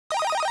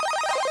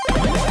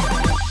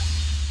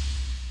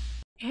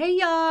Hey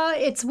y'all,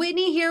 it's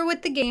Whitney here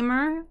with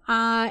TheGamer,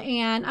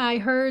 and I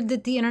heard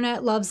that the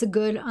internet loves a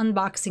good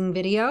unboxing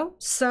video,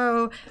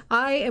 so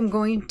I am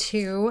going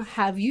to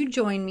have you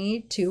join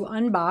me to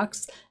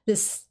unbox the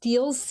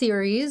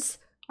SteelSeries,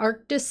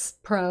 Arctis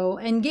Pro,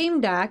 and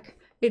GameDAC.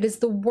 It is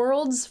the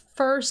world's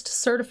first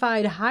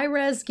certified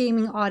high-res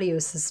gaming audio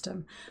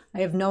system. I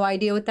have no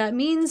idea what that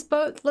means,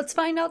 but let's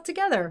find out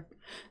together.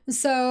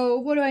 So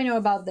what do I know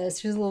about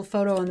this? Here's a little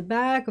photo on the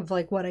back of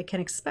like what I can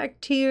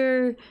expect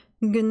here.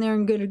 Get in there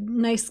and get a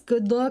nice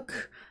good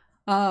look.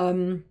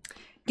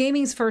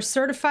 Gaming's first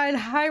certified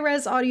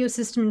high-res audio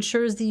system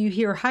ensures that you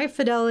hear high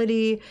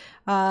fidelity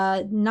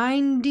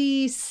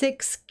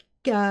 96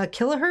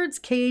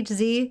 kilohertz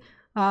KHZ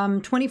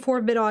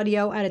 24-bit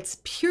audio at its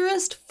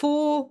purest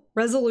full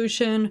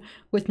resolution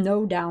with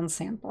no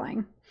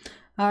downsampling.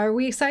 Are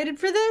we excited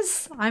for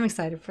this? I'm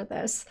excited for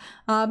this.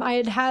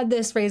 I had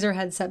this Razer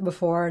headset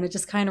before and it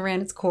just kind of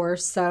ran its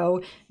course,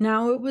 so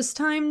now it was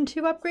time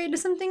to upgrade to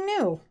something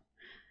new.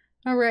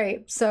 All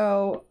right,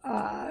 so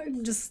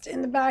just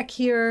in the back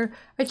here,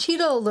 I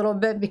cheated a little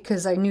bit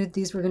because I knew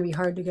these were going to be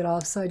hard to get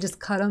off, so I just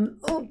cut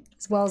them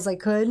as well as I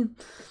could.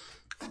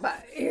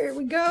 But here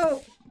we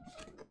go.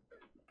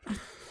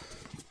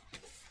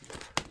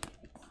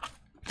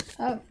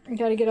 Oh, I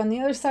got to get on the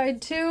other side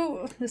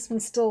too. This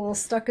one's still a little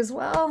stuck as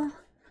well.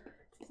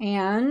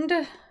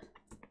 And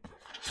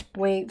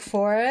wait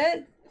for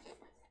it.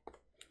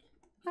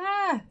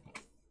 Ah!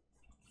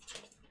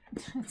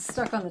 It's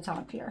stuck on the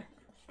top here.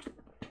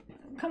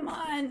 Come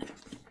on.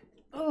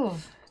 Oh,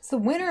 it's the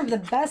winner of the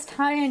best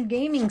high-end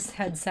gaming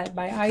headset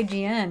by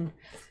IGN.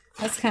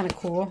 That's kind of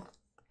cool.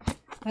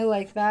 I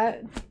like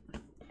that.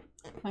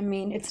 I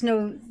mean, it's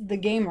no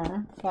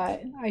TheGamer,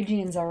 but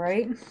IGN's all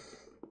right.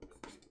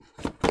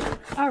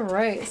 All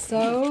right,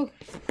 so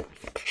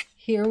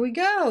here we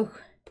go.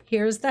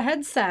 Here's the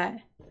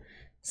headset.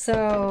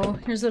 So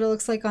here's what it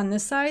looks like on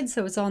this side.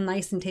 So it's all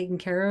nice and taken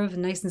care of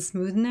and nice and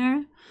smooth in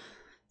there.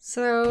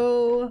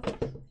 So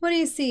what do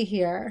you see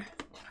here?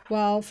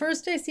 Well,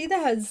 first I see the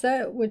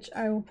headset, which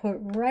I will put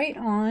right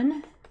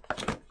on.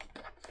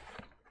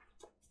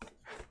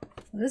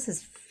 This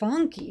is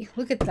funky.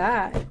 Look at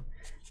that.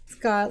 It's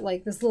got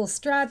like this little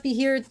strappy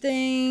here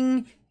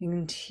thing. You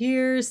can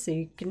hear so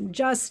you can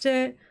adjust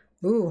it.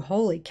 Ooh,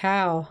 holy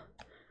cow.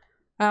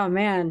 Oh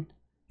man,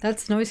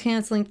 that's noise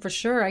canceling for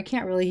sure. I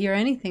can't really hear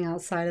anything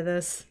outside of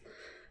this.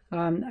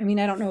 I mean,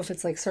 I don't know if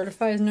it's like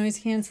certified as noise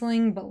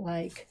canceling, but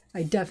like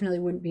I definitely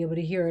wouldn't be able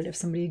to hear it if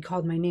somebody had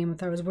called my name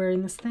if I was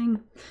wearing this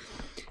thing.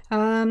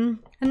 And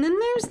then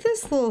there's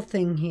this little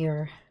thing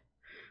here.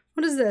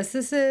 What is this?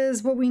 This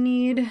is what we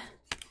need.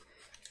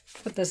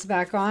 Put this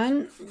back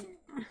on.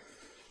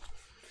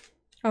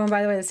 Oh, and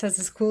by the way, this has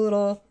this cool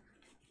little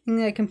thing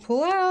that I can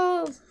pull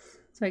out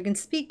so I can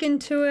speak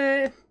into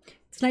it.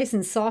 It's nice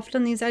and soft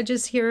on these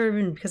edges here,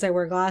 and because I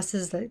wear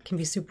glasses, that can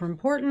be super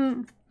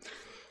important.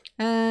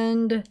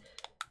 And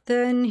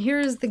then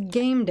here's the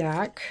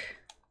GameDAC,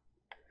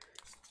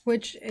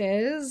 which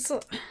is,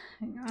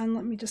 hang on,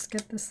 let me just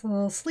get this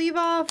little sleeve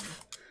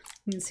off.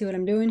 You can see what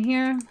I'm doing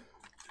here.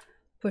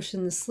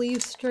 Pushing the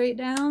sleeve straight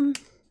down.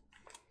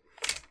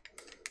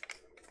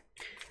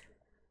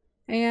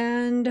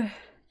 And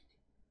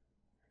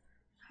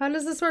how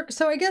does this work?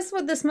 So I guess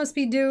what this must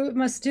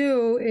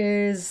do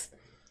is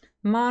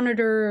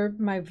monitor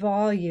my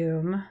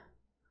volume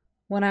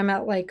when I'm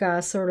at like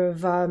a sort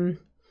of,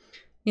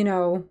 you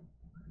know,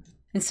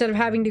 instead of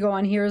having to go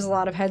on here as a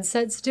lot of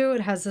headsets do,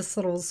 it has this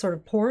little sort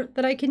of port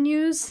that I can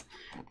use,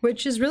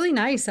 which is really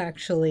nice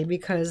actually,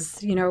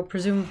 because, you know,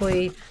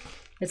 presumably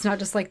it's not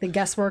just like the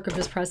guesswork of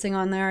just pressing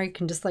on there. You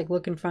can just like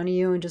look in front of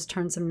you and just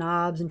turn some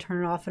knobs and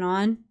turn it off and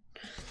on.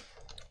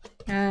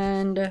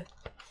 And it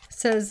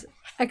says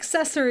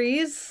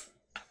accessories.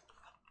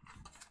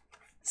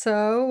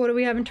 So what do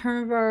we have in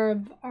terms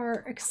of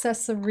our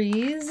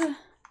accessories?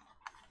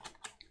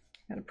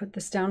 Gotta put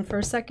this down for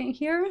a second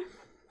here.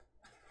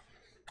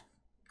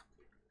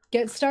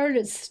 Get started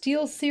at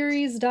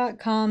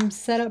SteelSeries.com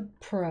Setup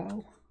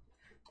Pro.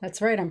 That's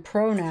right, I'm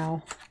pro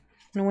now. I'm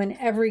gonna win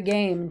every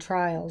game in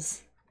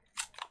trials.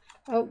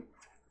 Oh,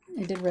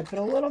 I did rip it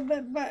a little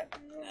bit, but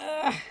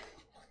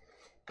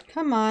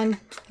come on.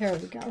 There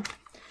we go.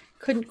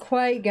 Couldn't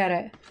quite get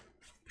it.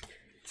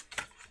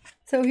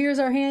 So here's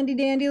our handy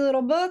dandy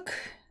little book,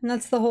 and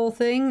that's the whole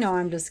thing. No,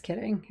 I'm just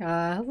kidding.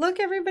 Look,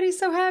 everybody's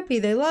so happy.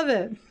 They love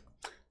it.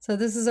 So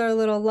this is our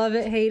little love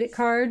it, hate it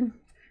card.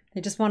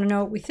 They just want to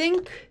know what we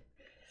think.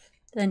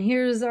 Then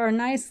here's our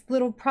nice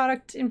little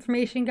product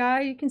information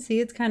guide. You can see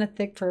it's kind of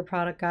thick for a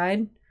product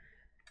guide.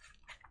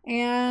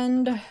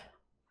 And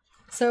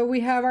so we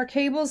have our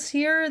cables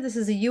here. This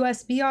is a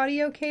USB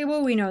audio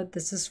cable. We know what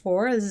this is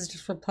for. This is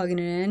just for plugging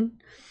it in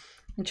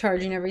and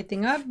charging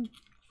everything up.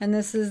 And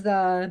this is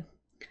the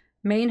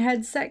main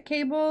headset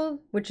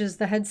cable, which is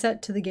the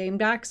headset to the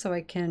GameDAC, so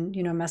I can,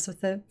 you know, mess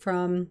with it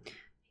from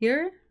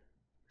here.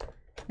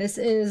 This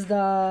is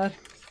the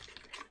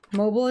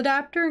mobile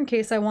adapter in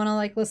case I want to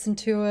like listen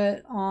to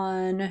it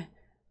on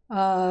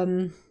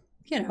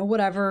you know,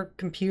 whatever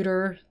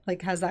computer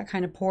like has that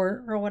kind of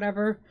port or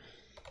whatever.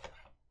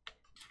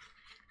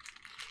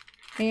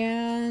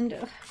 And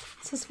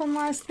what's this one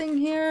last thing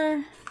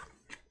here?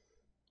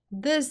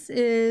 This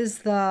is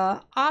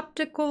the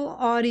optical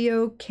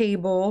audio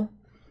cable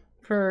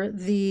for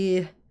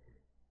the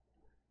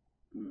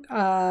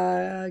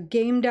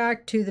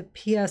GameDAC to the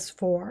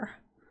PS4.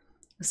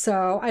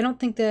 So I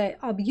don't think that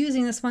I'll be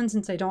using this one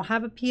since I don't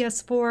have a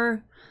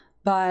PS4,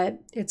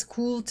 but it's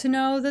cool to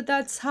know that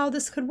that's how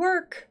this could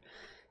work.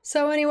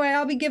 So anyway,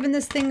 I'll be giving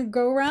this thing a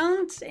go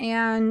around,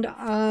 and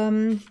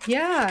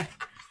yeah,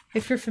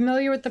 if you're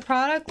familiar with the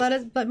product,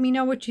 let me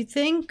know what you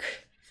think.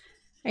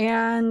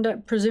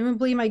 And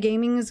presumably my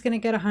gaming is going to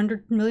get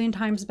 100 million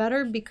times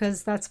better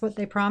because that's what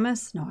they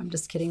promise. No, I'm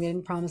just kidding. They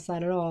didn't promise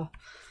that at all.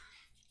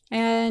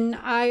 And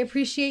I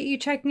appreciate you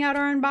checking out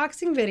our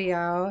unboxing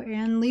video,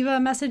 and leave a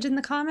message in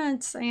the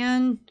comments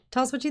and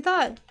tell us what you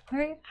thought. All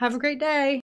right, have a great day.